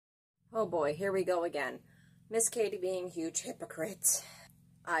Oh boy, here we go again. Miss Kadie being a huge hypocrite.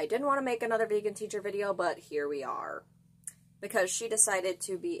 I didn't want to make another vegan teacher video, but here we are. Because she decided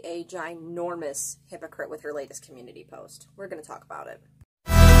to be a ginormous hypocrite with her latest community post. We're going to talk about it.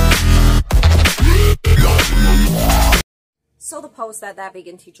 So the post that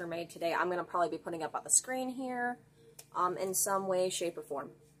vegan teacher made today, I'm going to probably be putting up on the screen here, in some way, shape, or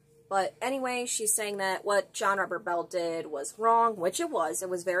form. But anyway, she's saying that what John Robert Bell did was wrong, which it was. It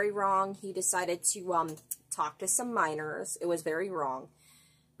was very wrong. He decided to talk to some minors. It was very wrong.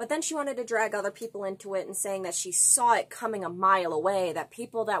 But then she wanted to drag other people into it and saying that she saw it coming a mile away, that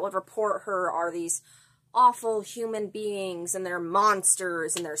people that would report her are these awful human beings and they're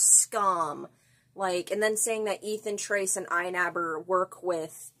monsters and they're scum. And then saying that Ethan Trace and Inabber work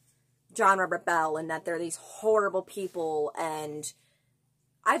with John Robert Bell and that they're these horrible people, and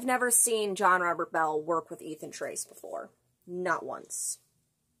I've never seen John Robert Bell work with Ethan Trace before. Not once.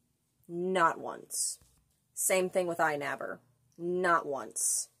 Not once. Same thing with Inabber. Not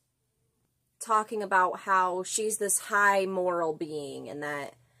once. Talking about how she's this high moral being and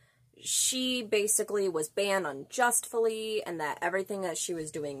that she basically was banned unjustly and that everything that she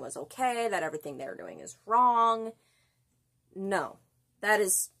was doing was okay, that everything they were doing is wrong. No, that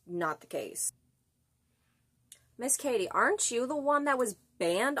is not the case. Miss Kadie, aren't you the one that was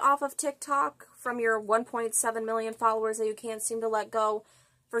banned off of TikTok from your 1.7 million followers that you can't seem to let go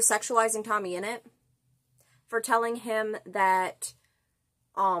for sexualizing Tommy Innit? For telling him that,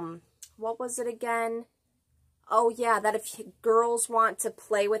 what was it again? Oh yeah, that if girls want to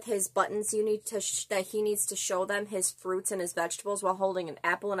play with his buttons, you need to that he needs to show them his fruits and his vegetables while holding an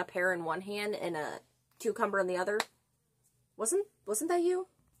apple and a pear in one hand and a cucumber in the other. Wasn't that you?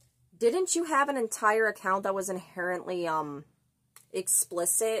 Didn't you have an entire account that was inherently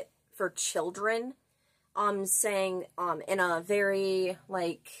explicit for children, saying in a very,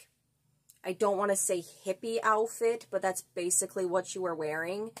 I don't want to say hippie outfit, but that's basically what you were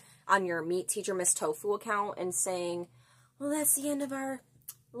wearing on your Meat Teacher Miss Tofu account, and saying, well, that's the end of our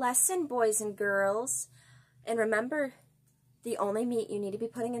lesson, boys and girls. And remember, the only meat you need to be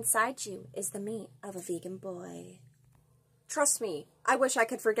putting inside you is the meat of a vegan boy. Trust me, I wish I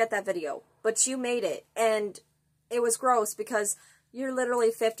could forget that video, but you made it, and it was gross because you're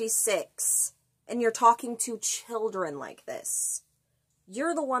literally 56, and you're talking to children like this.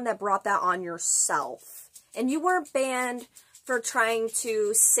 You're the one that brought that on yourself. And you weren't banned for trying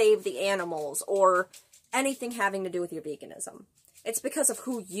to save the animals or anything having to do with your veganism. It's because of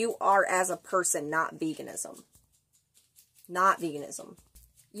who you are as a person, not veganism. Not veganism.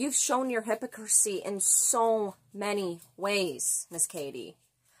 You've shown your hypocrisy in so many ways, Miss Kadie.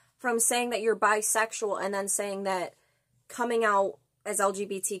 From saying that you're bisexual and then saying that coming out as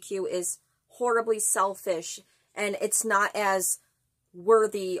LGBTQ is horribly selfish and it's not as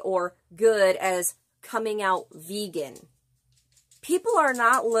worthy or good as coming out vegan. People are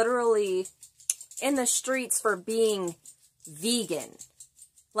not literally in the streets for being vegan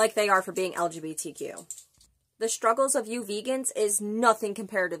like they are for being LGBTQ. The struggles of you vegans is nothing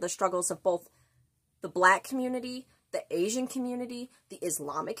compared to the struggles of both the Black community, the Asian community, the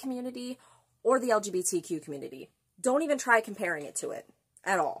Islamic community, or the LGBTQ community. Don't even try comparing it to it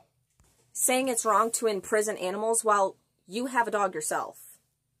at all. Saying it's wrong to imprison animals while you have a dog yourself.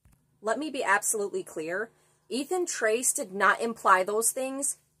 Let me be absolutely clear. Ethan Trace did not imply those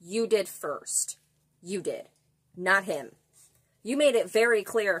things. You did first. You did. Not him. You made it very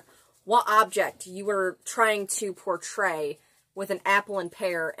clear what object you were trying to portray with an apple and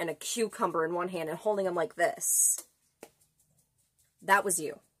pear and a cucumber in one hand and holding them like this. That was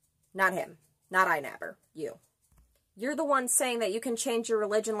you. Not him. Not Inabber. You. You're the one saying that you can change your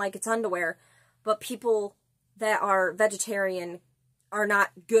religion like it's underwear, but people that are vegetarian are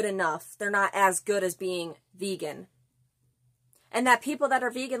not good enough. They're not as good as being vegan. And that people that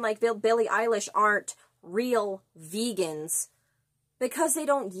are vegan like Billie Eilish aren't real vegans because they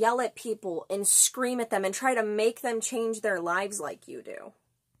don't yell at people and scream at them and try to make them change their lives like you do.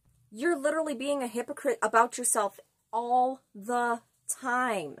 You're literally being a hypocrite about yourself all the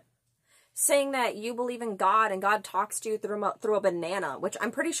time. Saying that you believe in God and God talks to you through a banana, which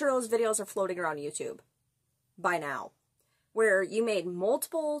I'm pretty sure those videos are floating around YouTube by now, where you made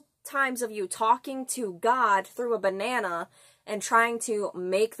multiple times of you talking to God through a banana and trying to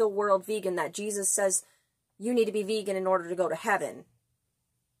make the world vegan, that Jesus says you need to be vegan in order to go to heaven.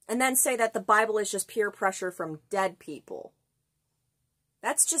 And then say that the Bible is just peer pressure from dead people.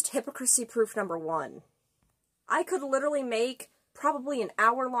 That's just hypocrisy proof number one. I could literally make probably an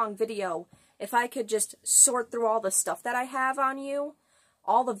hour-long video if I could just sort through all the stuff that I have on you,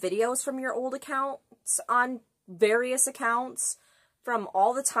 all the videos from your old accounts on various accounts, from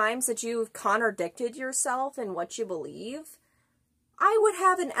all the times that you've contradicted yourself in what you believe, I would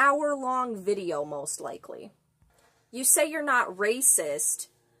have an hour-long video most likely. You say you're not racist,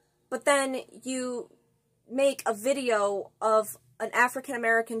 but then you make a video of an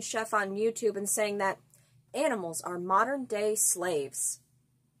African-American chef on YouTube and saying that animals are modern-day slaves.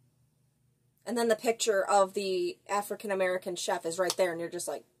 And then the picture of the African-American chef is right there, and you're just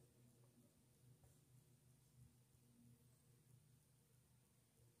like,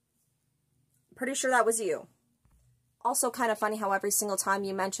 pretty sure that was you. Also kind of funny how every single time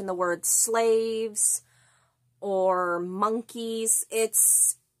you mention the word slaves or monkeys,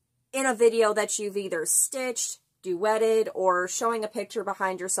 it's in a video that you've either stitched, duetted, or showing a picture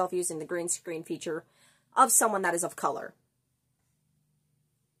behind yourself using the green screen feature of someone that is of color.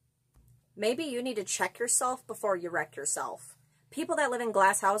 Maybe you need to check yourself before you wreck yourself. People that live in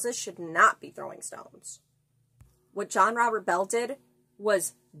glass houses should not be throwing stones. What John Robert Bell did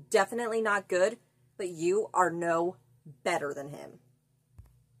was definitely not good, but you are no better than him.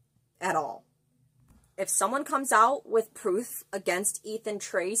 At all. If someone comes out with proof against Ethan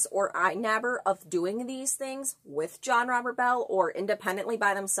Trace or iNabber of doing these things with John Robert Bell or independently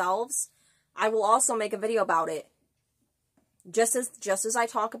by themselves, I will also make a video about it. Just as I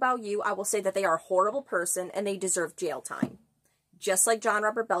talk about you, I will say that they are a horrible person and they deserve jail time. Just like John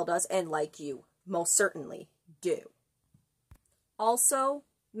Robert Bell does and like you most certainly do. Also,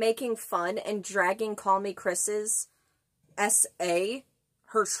 making fun and dragging Call Me Chris's SA,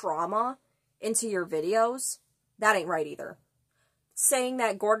 her trauma, into your videos, that ain't right either. Saying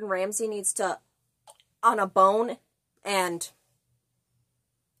that Gordon Ramsay needs to on a bone and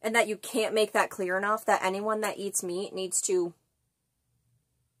that you can't make that clear enough, that anyone that eats meat needs to,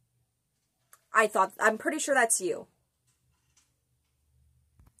 I'm pretty sure that's you.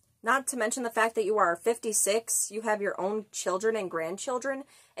 Not to mention the fact that you are 56, you have your own children and grandchildren,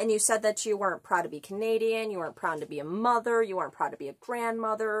 and you said that you weren't proud to be Canadian, you weren't proud to be a mother, you weren't proud to be a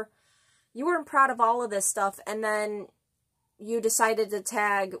grandmother. You weren't proud of all of this stuff, and then you decided to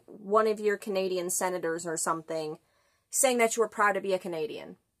tag one of your Canadian senators or something, saying that you were proud to be a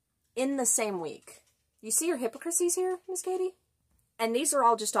Canadian. In the same week. You see your hypocrisies here, Miss Kadie? And these are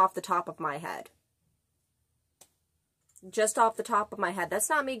all just off the top of my head. Just off the top of my head. That's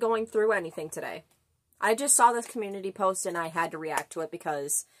not me going through anything today. I just saw this community post and I had to react to it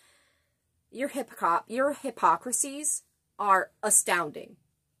because your hypocrisies are astounding.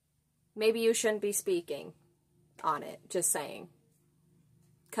 Maybe you shouldn't be speaking on it, just saying.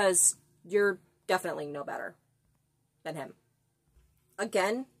 Because you're definitely no better than him.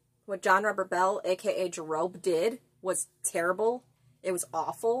 Again, what John Robert Bell, a.k.a. Jerome, did was terrible. It was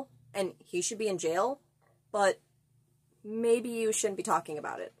awful, and he should be in jail. But maybe you shouldn't be talking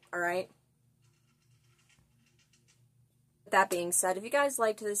about it, alright? That being said, if you guys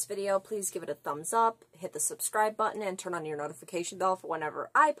liked this video, please give it a thumbs up, hit the subscribe button, and turn on your notification bell for whenever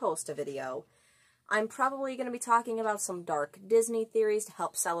I post a video. I'm probably going to be talking about some dark Disney theories to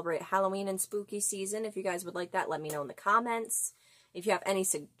help celebrate Halloween and spooky season. If you guys would like that, let me know in the comments. If you have any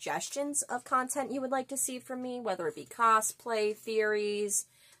suggestions of content you would like to see from me, whether it be cosplay theories,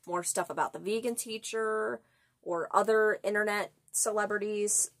 more stuff about the vegan teacher, or other internet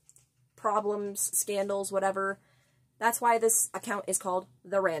celebrities, problems, scandals, whatever, that's why this account is called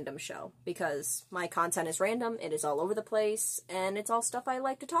The Random Show, because my content is random, it is all over the place, and it's all stuff I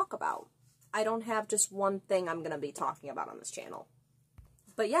like to talk about. I don't have just one thing I'm going to be talking about on this channel.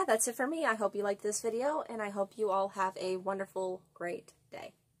 But yeah, that's it for me. I hope you liked this video, and I hope you all have a wonderful, great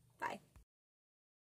day. Bye.